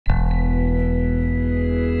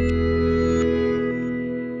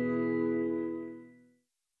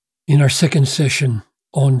In our second session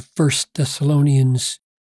on 1 Thessalonians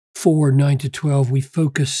 4, 9-12, we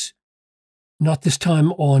focus not this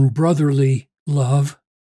time on brotherly love,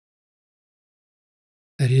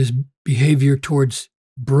 that is, behavior towards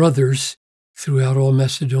brothers throughout all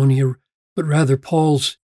Macedonia, but rather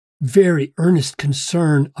Paul's very earnest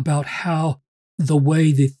concern about how the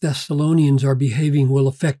way the Thessalonians are behaving will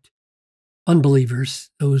affect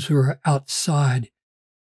unbelievers, those who are outside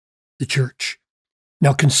the church.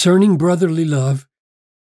 Now, concerning brotherly love,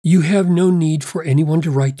 you have no need for anyone to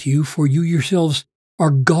write to you, for you yourselves are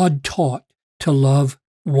God-taught to love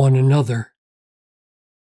one another.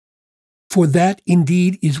 For that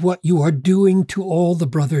indeed is what you are doing to all the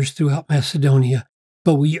brothers throughout Macedonia.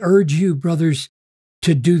 But we urge you, brothers,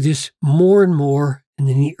 to do this more and more. And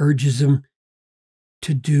then he urges them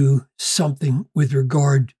to do something with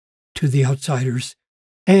regard to the outsiders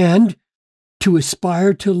and to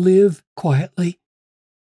aspire to live quietly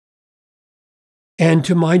and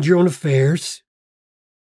to mind your own affairs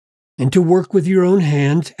and to work with your own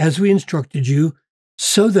hands as we instructed you,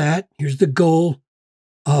 so that, here's the goal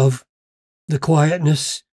of the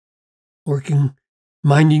quietness,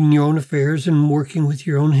 minding your own affairs and working with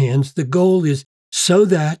your own hands. The goal is so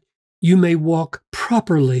that you may walk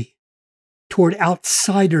properly toward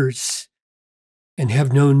outsiders and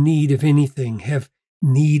have no need of anything, have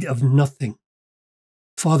need of nothing.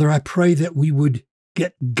 Father, I pray that we would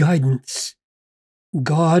get guidance,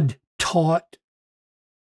 God-taught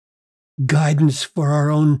guidance for our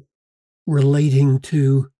own relating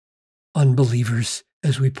to unbelievers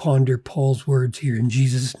as we ponder Paul's words here in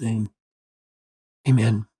Jesus' name.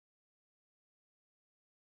 Amen.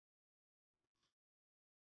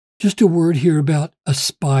 Just a word here about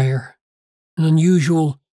aspire, an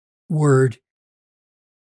unusual word.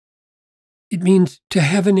 It means to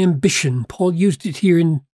have an ambition. Paul used it here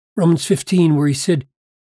in Romans 15, where he said,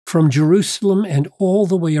 "From Jerusalem and all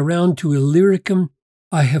the way around to Illyricum,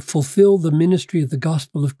 I have fulfilled the ministry of the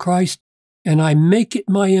gospel of Christ, and I make it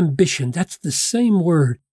my ambition." That's the same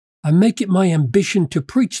word. I make it my ambition to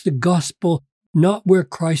preach the gospel, not where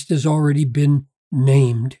Christ has already been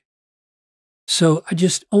named. So I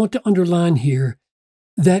want to underline here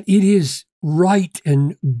that it is right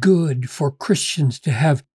and good for Christians to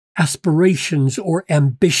have aspirations or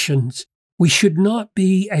ambitions. We should not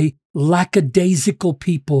be a lackadaisical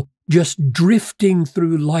people just drifting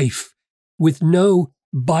through life with no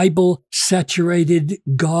Bible-saturated,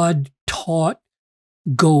 God-taught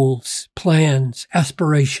goals, plans,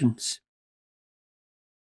 aspirations.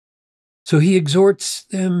 So he exhorts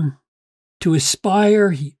them to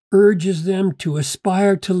aspire, he urges them to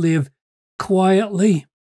aspire to live quietly,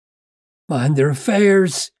 mind their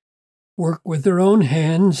affairs, work with their own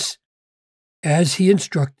hands, as he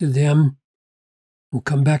instructed them. We'll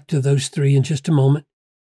come back to those three in just a moment.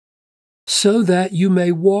 So that you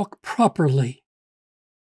may walk properly.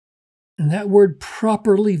 And that word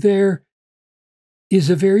properly there is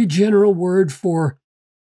a very general word for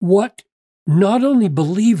what not only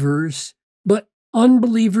believers, but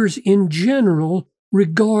unbelievers in general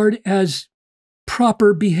regard as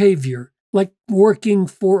proper behavior, like working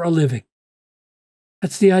for a living.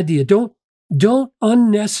 That's the idea. Don't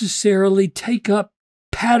unnecessarily take up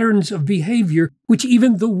patterns of behavior which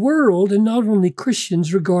even the world, and not only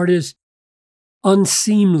Christians, regard as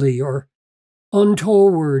unseemly or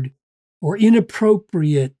untoward or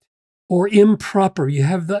inappropriate or improper. You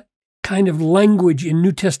have that kind of language in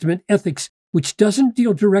New Testament ethics which doesn't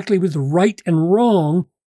deal directly with right and wrong,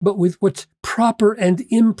 but with what's proper and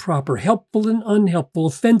improper, helpful and unhelpful,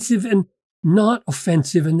 offensive and not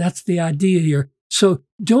offensive, and that's the idea here. So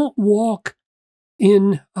don't walk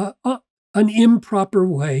in an improper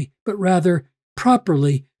way, but rather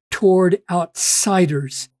properly toward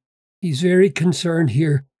outsiders. He's very concerned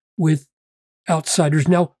here with outsiders.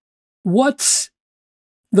 Now, what's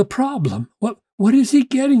the problem? What is he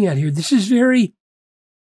getting at here? This is very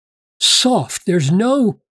soft. There's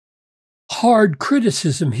no hard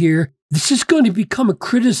criticism here. This is going to become a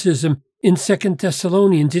criticism in 2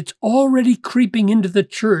 Thessalonians. It's already creeping into the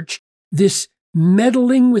church, this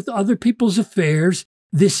meddling with other people's affairs,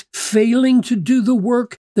 this failing to do the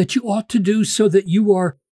work that you ought to do so that you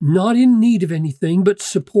are not in need of anything, but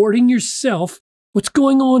supporting yourself. What's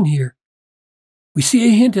going on here? We see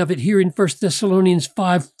a hint of it here in 1 Thessalonians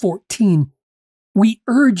 5:14. We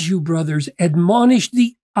urge you, brothers, admonish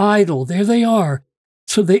the idle. There they are.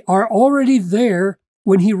 So they are already there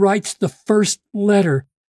when he writes the first letter.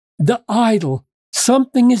 The idle.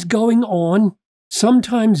 Something is going on.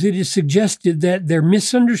 Sometimes it is suggested that they're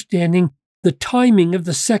misunderstanding the timing of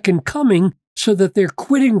the second coming so that they're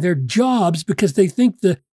quitting their jobs because they think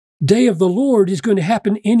the day of the Lord is going to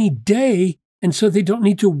happen any day, and so they don't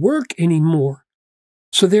need to work anymore.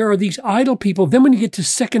 So there are these idle people. Then when you get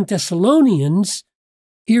to 2 Thessalonians,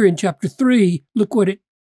 here in chapter 3, look what it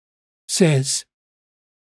says.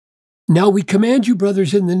 Now we command you,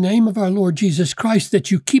 brothers, in the name of our Lord Jesus Christ,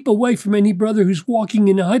 that you keep away from any brother who's walking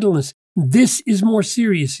in idleness. This is more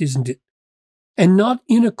serious, isn't it? And not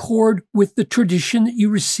in accord with the tradition that you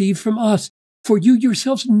received from us. For you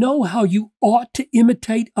yourselves know how you ought to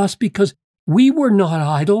imitate us, because we were not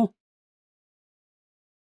idle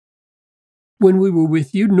when we were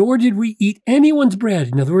with you, nor did we eat anyone's bread.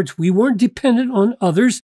 In other words, we weren't dependent on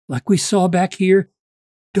others, like we saw back here.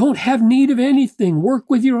 Don't have need of anything. Work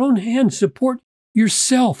with your own hands. Support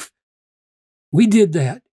yourself. We did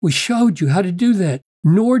that. We showed you how to do that.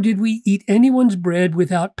 Nor did we eat anyone's bread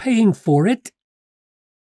without paying for it.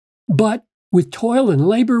 But with toil and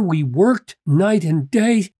labor, we worked night and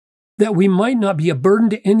day that we might not be a burden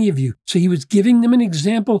to any of you. So he was giving them an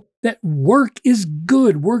example that work is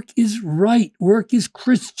good, work is right, work is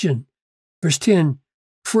Christian. Verse 10,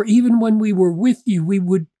 for even when we were with you, we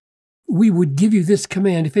would give you this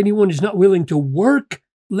command. If anyone is not willing to work,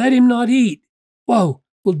 let him not eat. Whoa,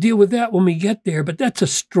 we'll deal with that when we get there, but that's a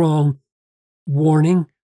strong warning.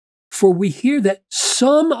 For we hear that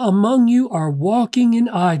some among you are walking in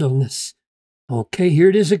idleness. Okay, here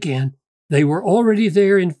it is again. They were already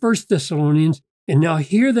there in 1 Thessalonians, and now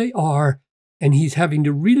here they are, and he's having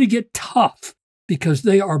to really get tough because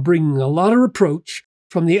they are bringing a lot of reproach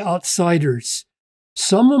from the outsiders.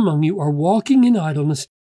 Some among you are walking in idleness,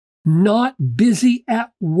 not busy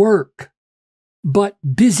at work, but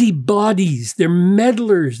busy bodies. They're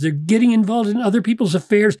meddlers. They're getting involved in other people's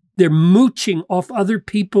affairs. They're mooching off other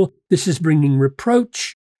people. This is bringing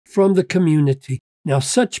reproach from the community. Now,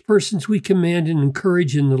 such persons we command and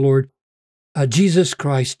encourage in the Lord Jesus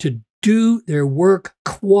Christ to do their work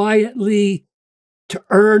quietly, to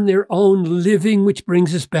earn their own living, which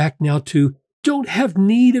brings us back now to don't have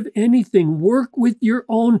need of anything. Work with your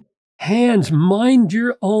own hands. Mind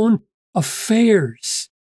your own affairs.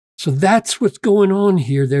 So that's what's going on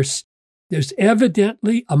here. There's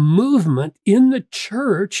evidently a movement in the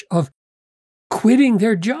church of quitting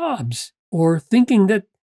their jobs or thinking that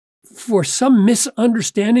for some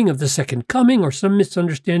misunderstanding of the second coming or some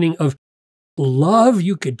misunderstanding of love,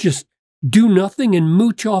 you could just do nothing and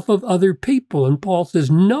mooch off of other people. And Paul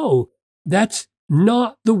says, no, that's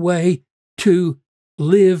not the way to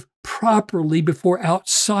live properly before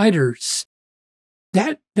outsiders.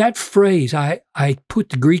 That phrase, I put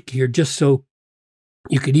the Greek here just so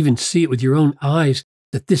you could even see it with your own eyes,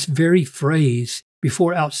 that this very phrase,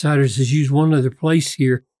 before outsiders, is used one other place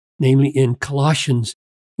here, namely in Colossians,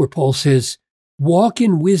 where Paul says, walk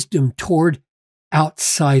in wisdom toward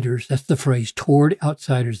outsiders. That's the phrase, toward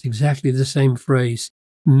outsiders, exactly the same phrase.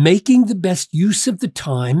 Making the best use of the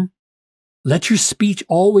time. Let your speech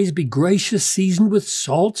always be gracious, seasoned with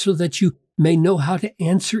salt, so that you may know how to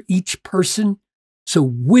answer each person. So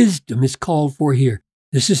wisdom is called for here.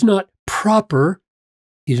 This is not proper.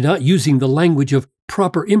 He's not using the language of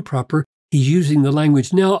proper, improper. He's using the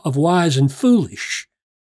language now of wise and foolish.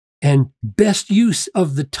 And best use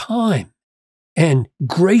of the time. And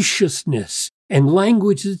graciousness. And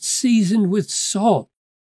language that's seasoned with salt.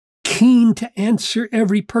 Keen to answer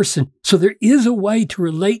every person. So there is a way to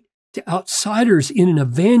relate to outsiders in an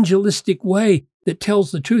evangelistic way that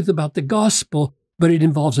tells the truth about the gospel, but it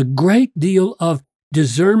involves a great deal of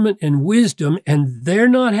discernment and wisdom, and they're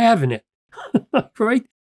not having it, right?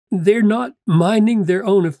 They're not minding their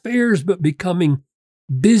own affairs, but becoming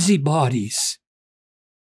busybodies.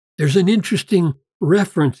 There's an interesting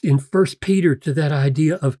reference in 1 Peter to that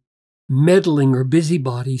idea of meddling or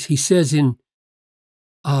busybodies. He says in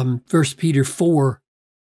 1 Peter 4,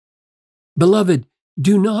 Beloved,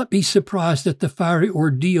 do not be surprised at the fiery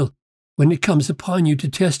ordeal when it comes upon you to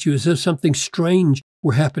test you as though something strange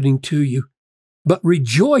were happening to you. But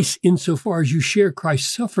rejoice insofar as you share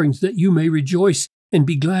Christ's sufferings, that you may rejoice and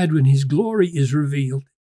be glad when his glory is revealed.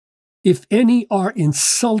 If any are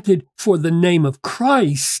insulted for the name of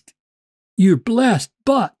Christ, you're blessed,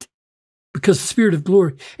 but because the Spirit of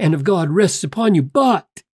glory and of God rests upon you.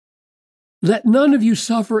 But let none of you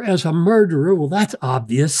suffer as a murderer. Well, that's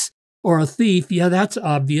obvious. Or a thief. Yeah, that's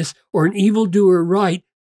obvious. Or an evildoer, right?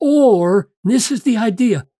 Or, this is the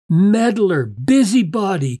idea, meddler,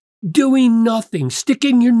 busybody, doing nothing,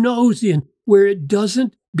 sticking your nose in where it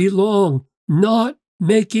doesn't belong, not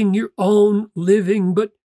making your own living,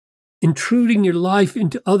 but intruding your life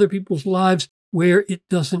into other people's lives where it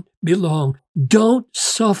doesn't belong. Don't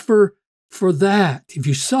suffer for that. If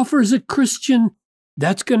you suffer as a Christian,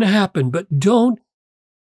 that's going to happen, but don't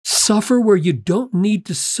Suffer where you don't need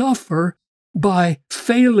to suffer by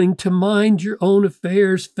failing to mind your own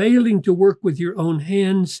affairs, failing to work with your own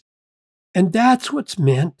hands. And that's what's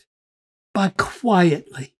meant by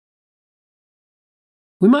quietly.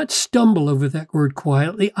 We might stumble over that word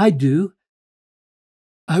quietly. I do.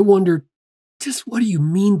 I wonder, just what do you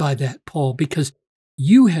mean by that, Paul? Because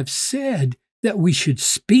you have said that we should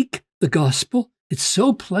speak the gospel. It's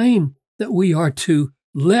so plain that we are to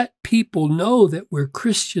let people know that we're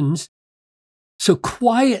Christians. So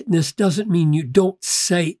quietness doesn't mean you don't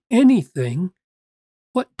say anything.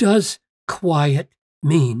 What does quiet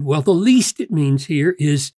mean? Well, the least it means here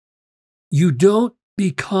is you don't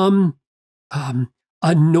become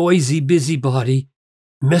a noisy busybody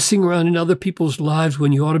messing around in other people's lives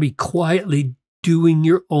when you ought to be quietly doing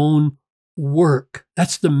your own work.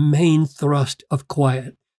 That's the main thrust of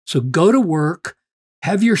quiet. So go to work,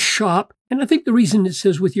 have your shop. And I think the reason it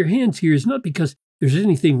says with your hands here is not because there's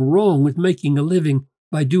anything wrong with making a living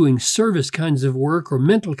by doing service kinds of work or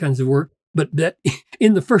mental kinds of work, but that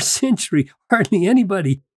in the first century, hardly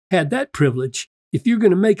anybody had that privilege. If you're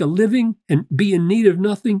going to make a living and be in need of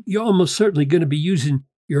nothing, you're almost certainly going to be using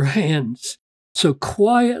your hands. So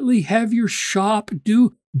quietly have your shop,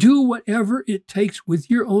 do whatever it takes with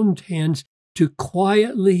your own hands to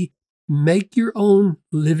quietly make your own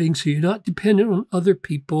living so you're not dependent on other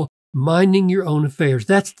people, minding your own affairs.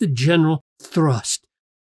 That's the general thrust.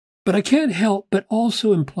 But I can't help but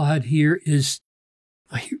also implied here is,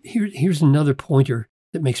 here's another pointer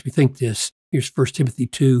that makes me think this. Here's 1 Timothy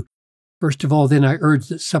 2. First of all, then I urge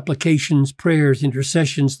that supplications, prayers,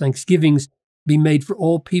 intercessions, thanksgivings be made for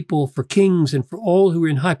all people, for kings, and for all who are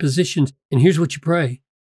in high positions. And here's what you pray: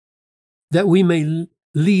 that we may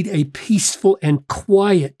lead a peaceful and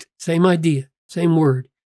quiet, same idea, same word,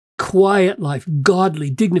 quiet life,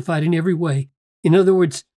 godly, dignified in every way. In other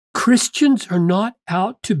words, Christians are not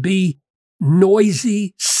out to be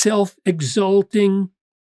noisy, self-exalting,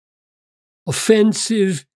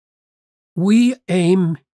 offensive. We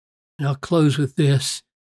aim, and I'll close with this,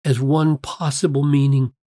 as one possible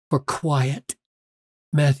meaning for quiet.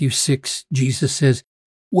 Matthew 6, Jesus says,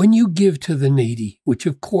 when you give to the needy, which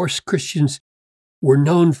of course Christians were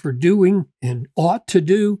known for doing and ought to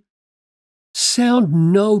do,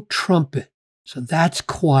 sound no trumpet. So that's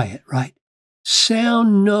quiet, right?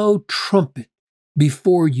 Sound no trumpet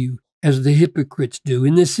before you as the hypocrites do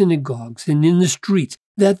in the synagogues and in the streets,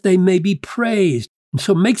 that they may be praised. And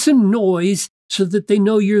so make some noise so that they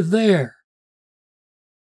know you're there.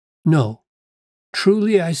 No,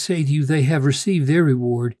 truly I say to you, they have received their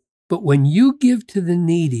reward. But when you give to the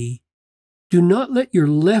needy, do not let your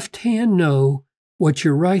left hand know what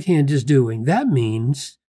your right hand is doing. That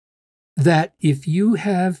means that if you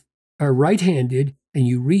are right-handed and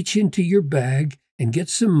you reach into your bag and get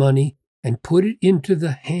some money and put it into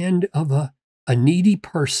the hand of a needy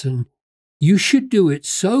person, you should do it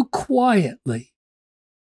so quietly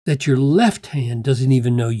that your left hand doesn't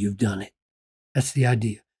even know you've done it. That's the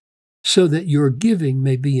idea. So that your giving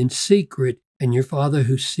may be in secret, and your Father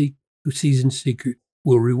who sees in secret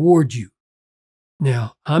will reward you.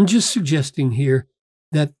 Now, I'm just suggesting here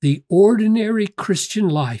that the ordinary Christian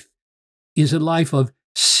life is a life of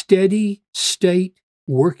steady state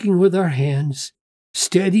working with our hands,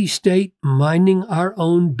 steady state minding our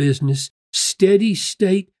own business, steady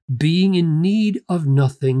state being in need of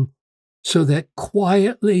nothing, so that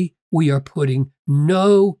quietly we are putting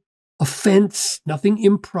no offense, nothing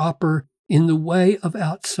improper in the way of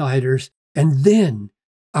outsiders, and then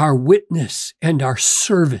our witness and our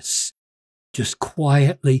service just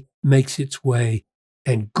quietly makes its way,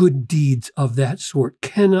 and good deeds of that sort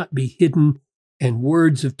cannot be hidden, and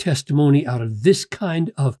words of testimony out of this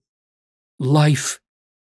kind of life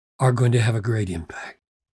are going to have a great impact.